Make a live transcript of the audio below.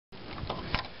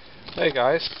Hey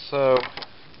guys, so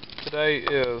today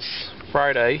is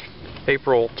Friday,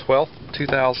 April 12th,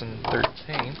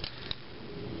 2013.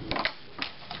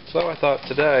 So I thought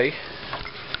today,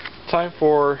 time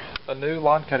for a new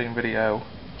lawn cutting video.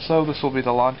 So this will be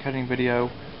the lawn cutting video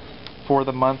for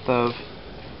the month of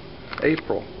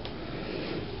April.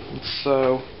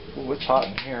 So, it's hot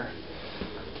in here.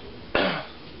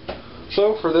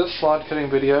 So for this lawn cutting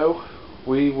video,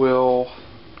 we will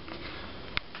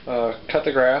cut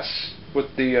the grass with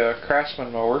the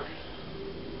Craftsman mower.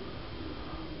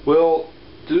 We'll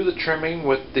do the trimming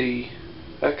with the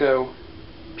Echo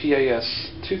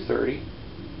PAS 230,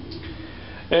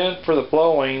 and for the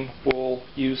blowing we'll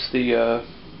use the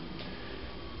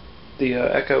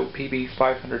Echo PB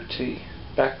 500T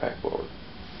backpack blower.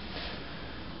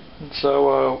 And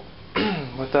so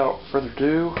without further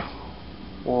ado,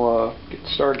 we'll get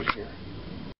started here.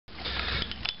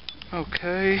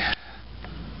 Okay,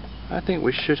 I think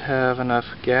we should have enough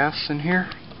gas in here.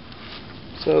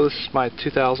 So this is my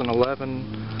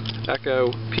 2011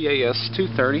 Echo PAS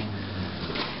 230.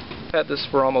 Had this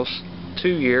for almost 2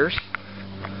 years.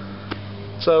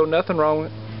 So nothing wrong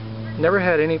with it. Never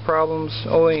had any problems,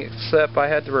 only except I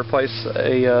had to replace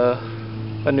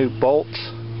a new bolt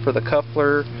for the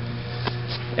coupler,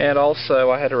 and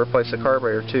also I had to replace the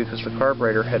carburetor too, because the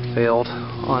carburetor had failed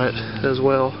on it as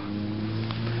well.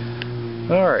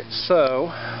 Alright, so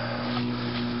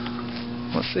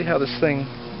let's see how this thing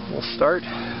will start.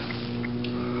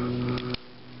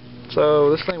 So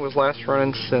this thing was last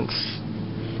running since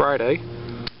Friday.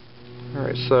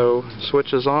 Alright, so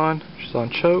switch is on. She's on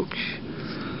choke.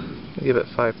 Give it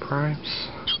 5 primes.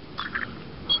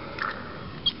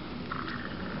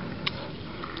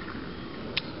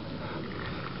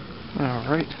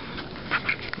 Alright,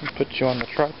 put you on the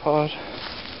tripod.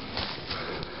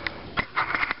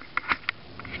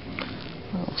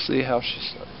 We'll see how she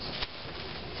starts.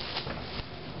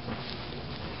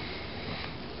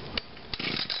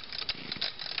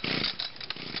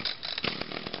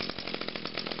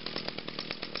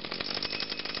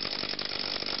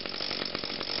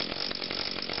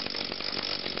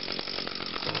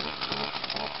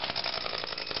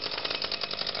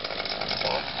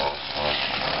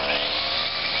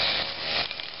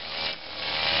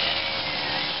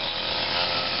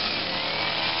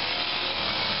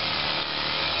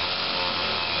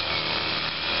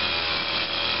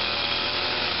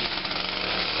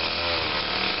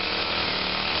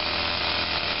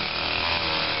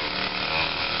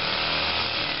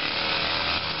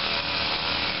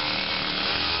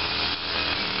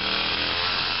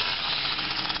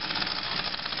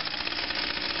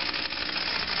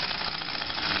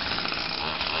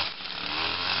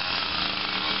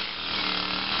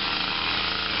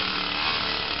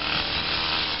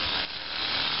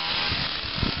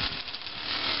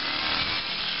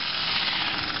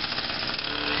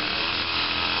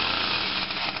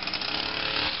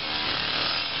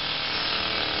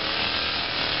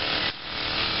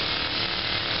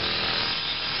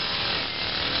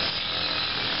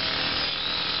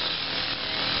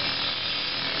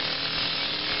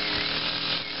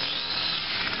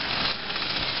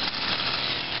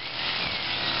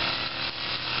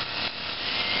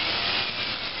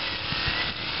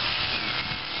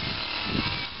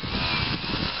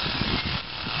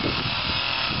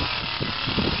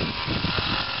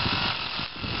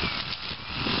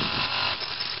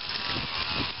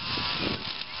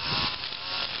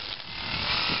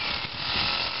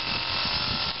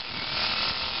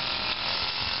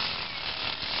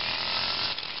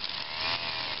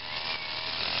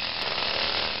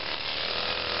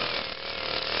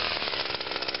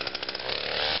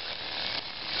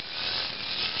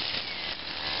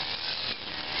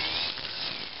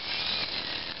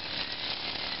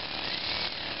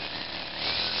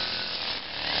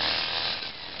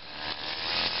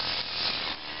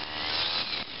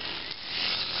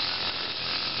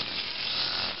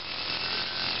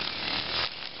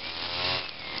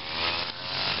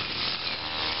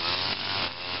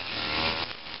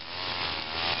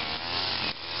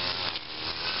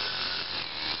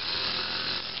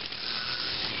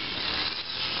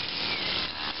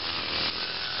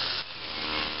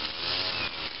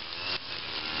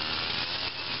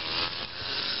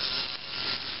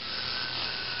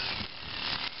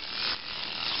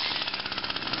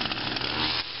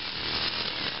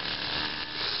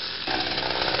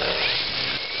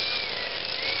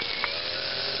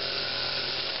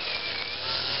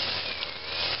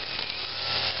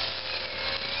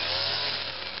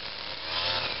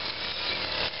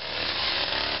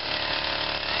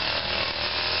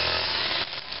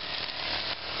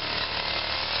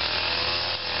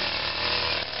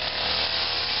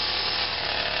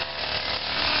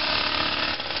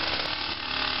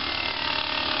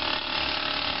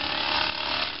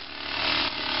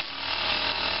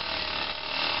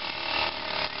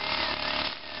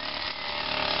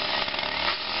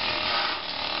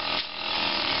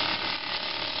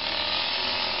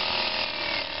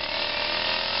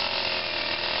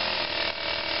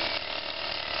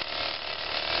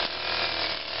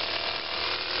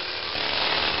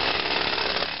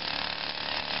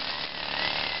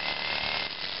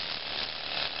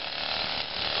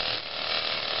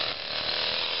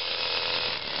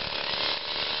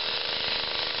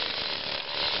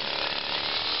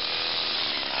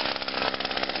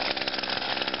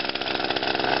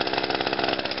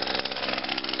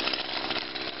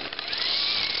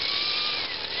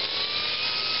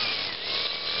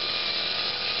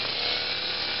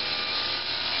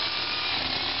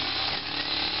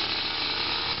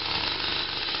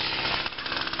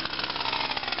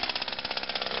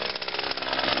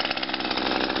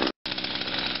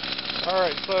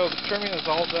 Alright, so the trimming is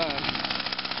all done.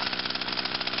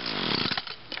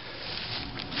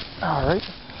 Alright.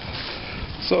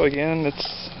 So again,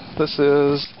 this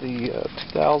is the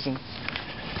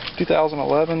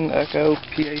 2011 Echo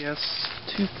PAS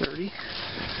 230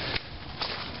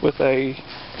 with a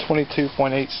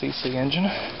 22.8 cc engine.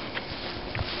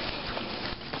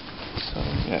 So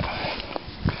yeah.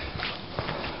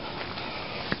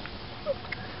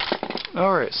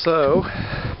 Alright, so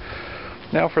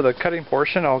now for the cutting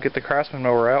portion, I'll get the Craftsman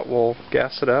mower out, we'll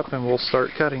gas it up, and we'll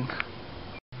start cutting.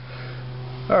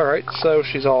 Alright, so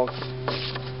she's all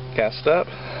gassed up.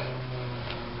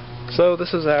 So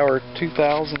this is our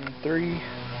 2003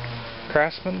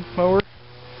 Craftsman mower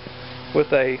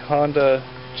with a Honda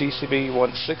GCB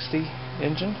 160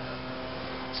 engine.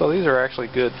 So these are actually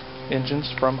good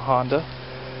engines from Honda.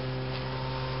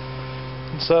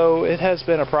 So it has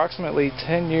been approximately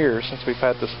 10 years since we've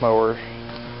had this mower.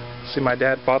 See, my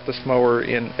dad bought this mower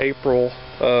in April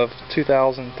of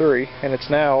 2003, and it's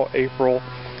now April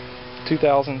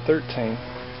 2013.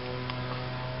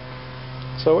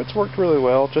 So it's worked really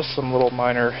well, just some little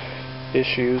minor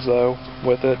issues though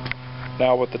with it.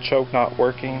 Now with the choke not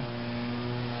working.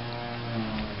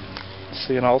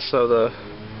 See, and also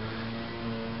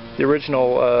the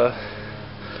original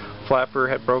flapper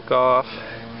had broke off.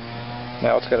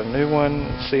 Now it's got a new one.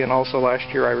 See, and also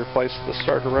last year I replaced the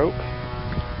starter rope.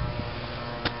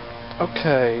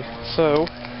 Okay, so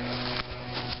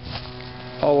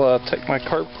I'll take my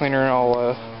carb cleaner and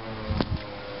I'll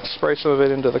spray some of it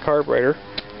into the carburetor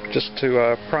just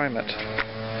to prime it,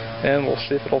 and we'll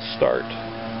see if it'll start.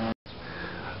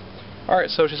 Alright,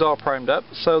 so she's all primed up.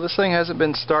 So this thing hasn't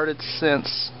been started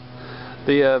since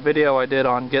the video I did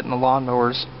on getting the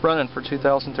lawnmowers running for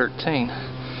 2013.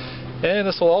 And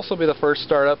this will also be the first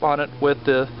startup on it with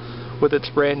its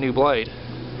brand new blade. Let's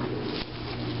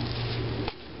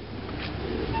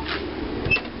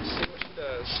see what she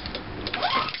does.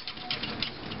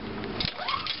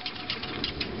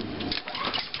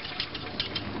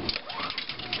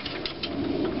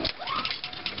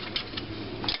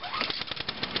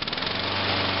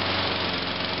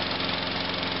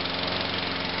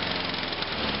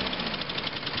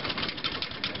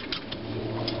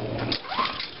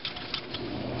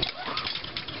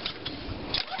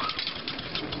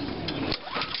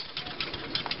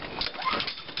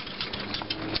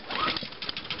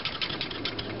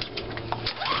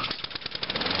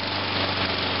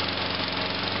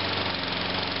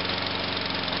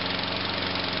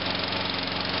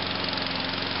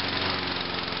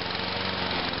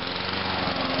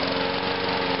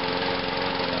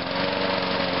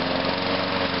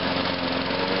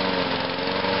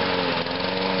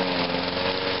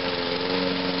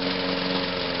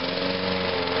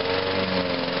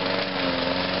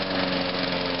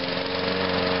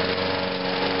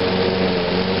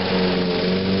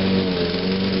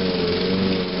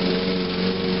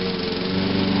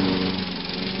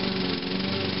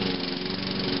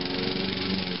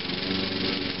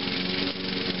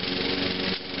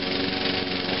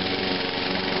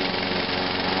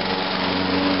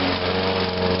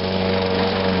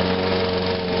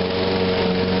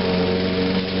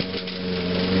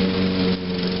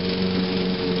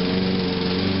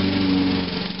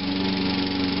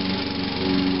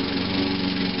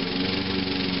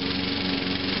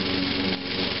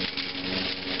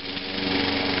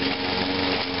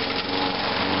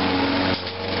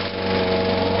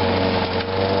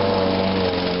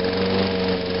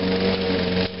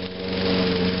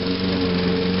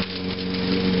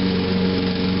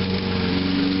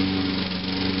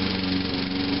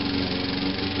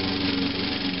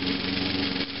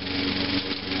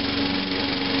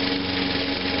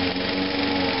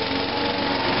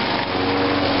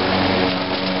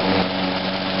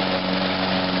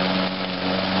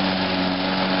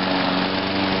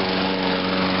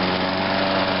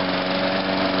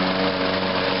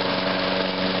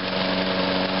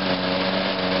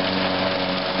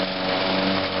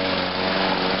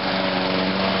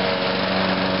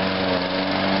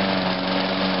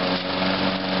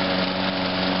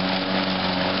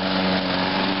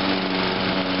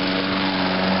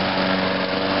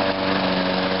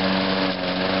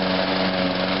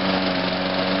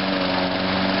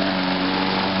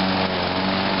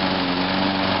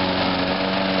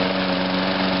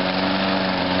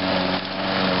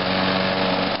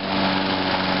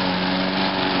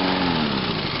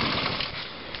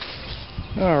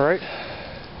 Alright.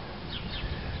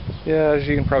 Yeah, as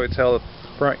you can probably tell, the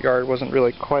front yard wasn't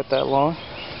really quite that long.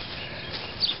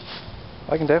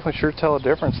 I can definitely sure tell a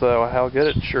difference though, how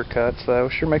good it sure cuts though.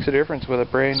 Sure makes a difference with a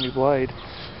brand new blade.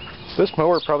 This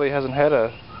mower probably hasn't had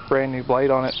a brand new blade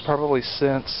on it probably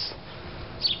since,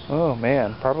 oh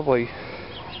man, probably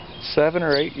 7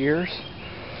 or 8 years.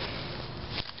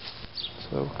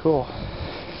 So cool.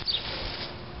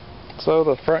 So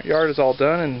the front yard is all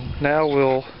done, and now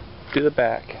we'll do the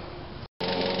back.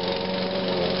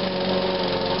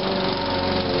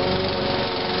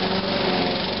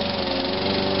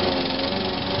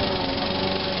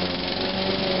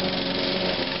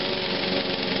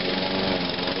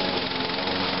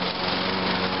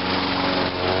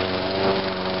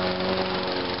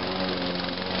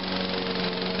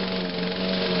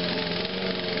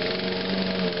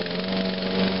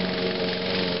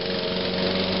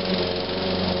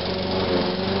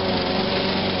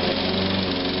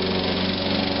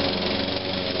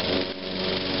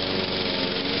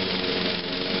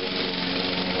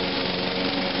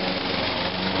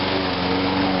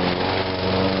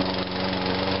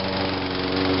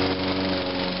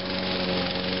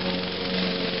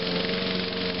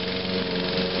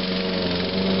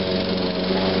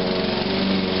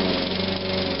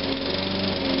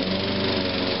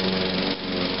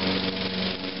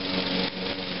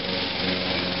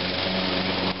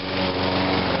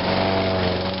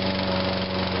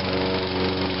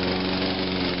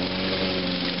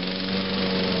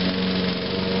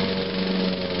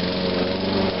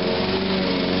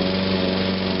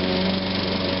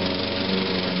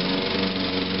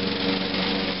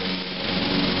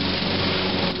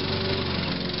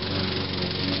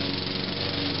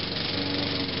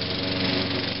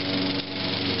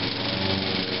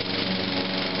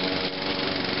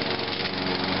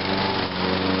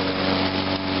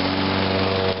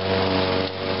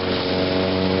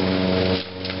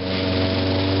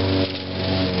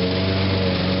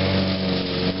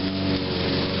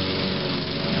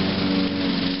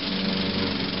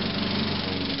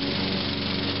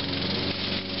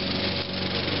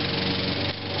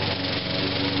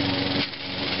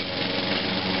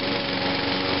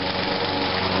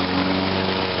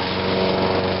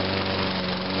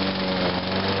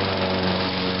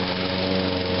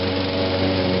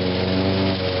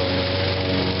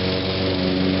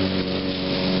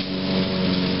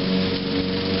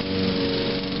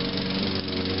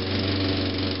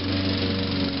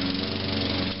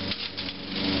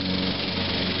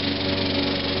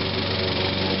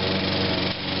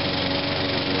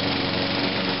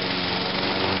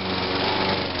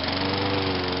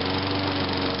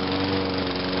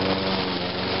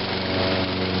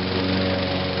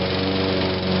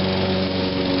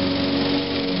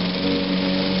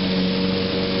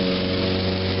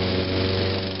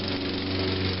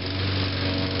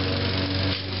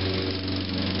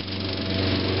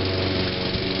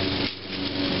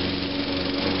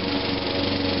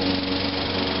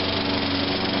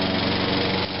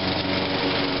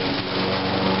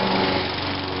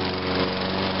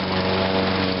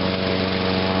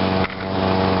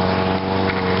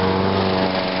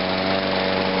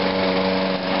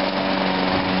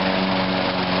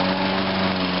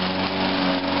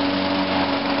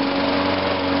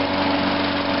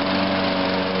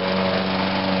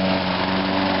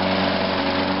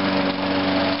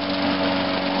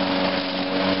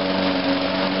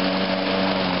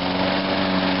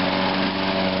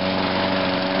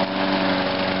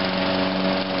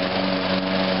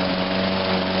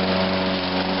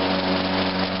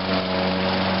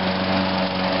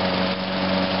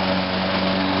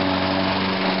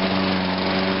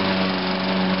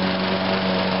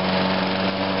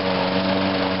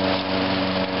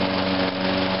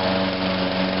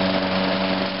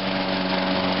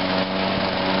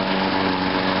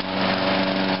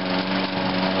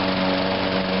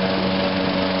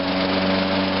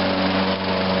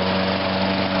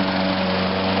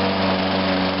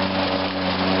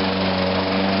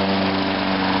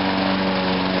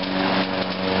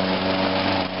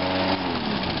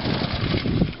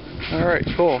 Alright,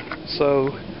 cool.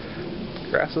 So,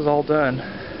 grass is all done.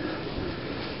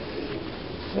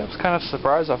 I was kind of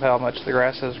surprised of how much the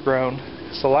grass has grown.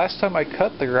 So last time I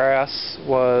cut the grass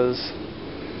was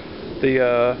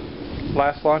the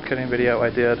last lawn cutting video I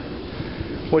did,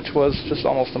 which was just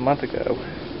almost a month ago.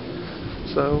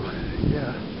 So,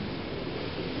 yeah.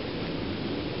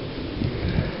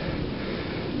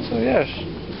 So yeah,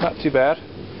 not too bad.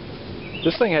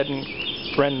 This thing hadn't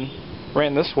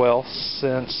ran this well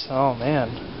since, oh man,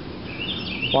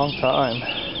 long time.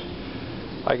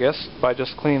 I guess by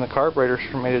just cleaning the carburetors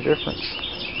made a difference.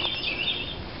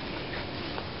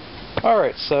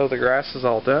 Alright, so the grass is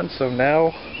all done, so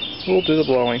now we'll do the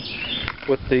blowing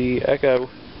with the Echo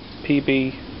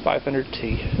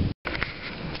PB500T.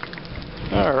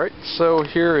 Alright, so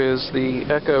here is the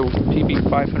Echo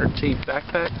PB500T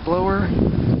backpack blower.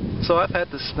 So I've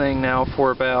had this thing now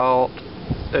for about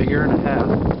a year and a half.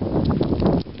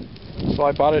 So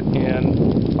I bought it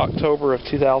in October of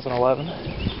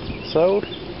 2011. So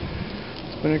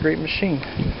it's been a great machine.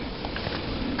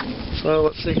 So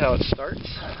let's see how it starts.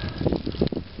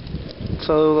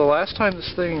 So the last time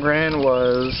this thing ran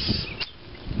was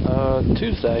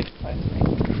Tuesday, I think.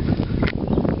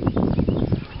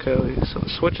 Okay, so it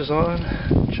switches on,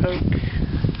 choke,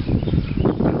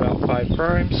 about 5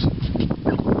 primes.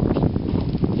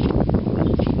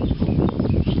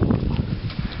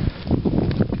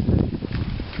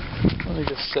 Let me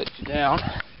just set you down.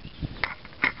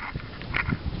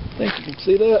 I think you can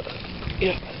see that.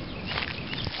 Yeah.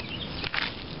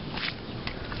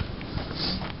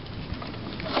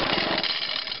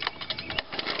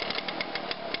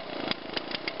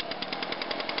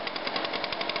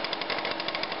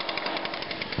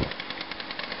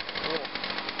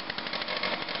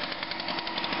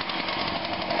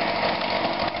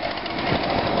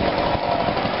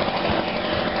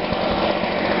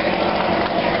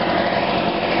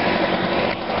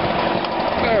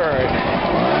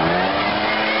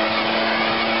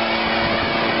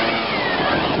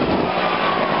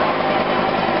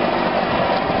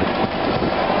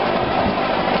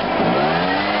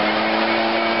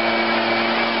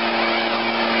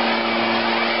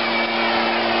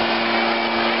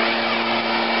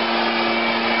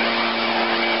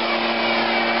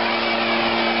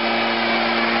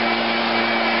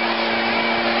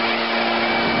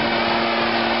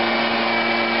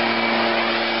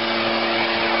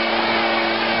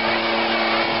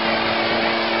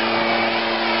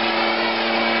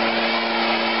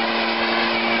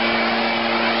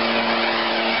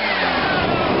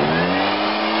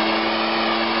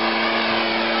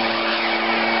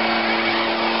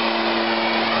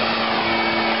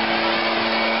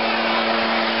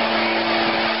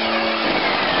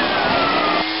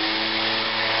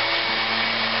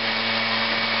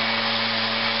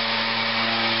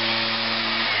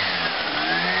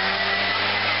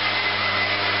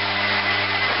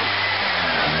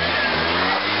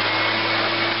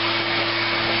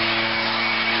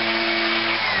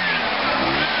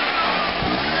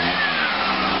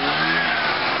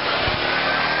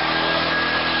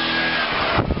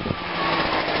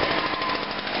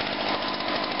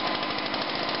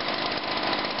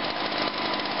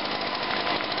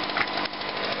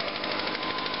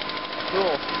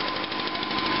 Cool.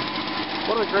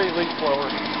 What a great leaf blower.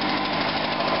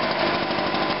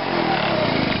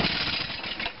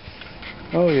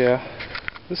 Oh yeah,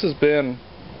 this has been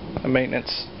a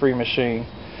maintenance-free machine.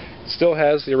 It still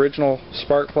has the original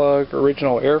spark plug,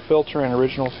 original air filter, and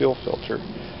original fuel filter.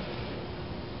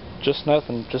 Just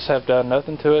nothing. Just have done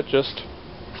nothing to it. Just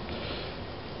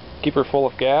keep her full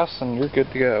of gas and you're good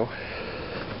to go.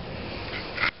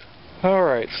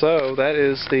 Alright, so that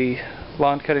is the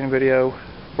lawn cutting video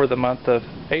for the month of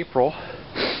April,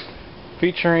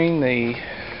 featuring the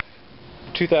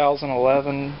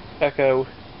 2011 Echo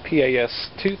PAS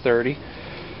 230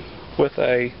 with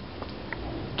a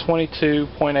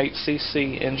 22.8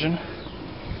 cc engine,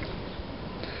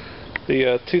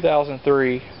 the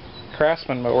 2003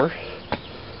 Craftsman mower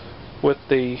with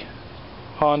the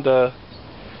Honda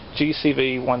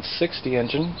GCV 160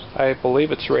 engine. I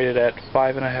believe it's rated at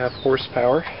 5.5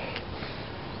 horsepower.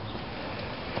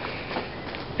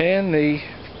 And the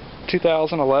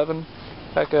 2011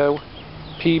 Echo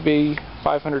PB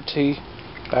 500T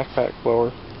backpack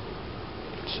blower.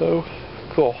 So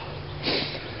cool.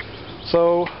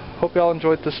 So hope y'all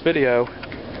enjoyed this video.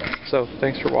 So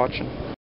thanks for watching.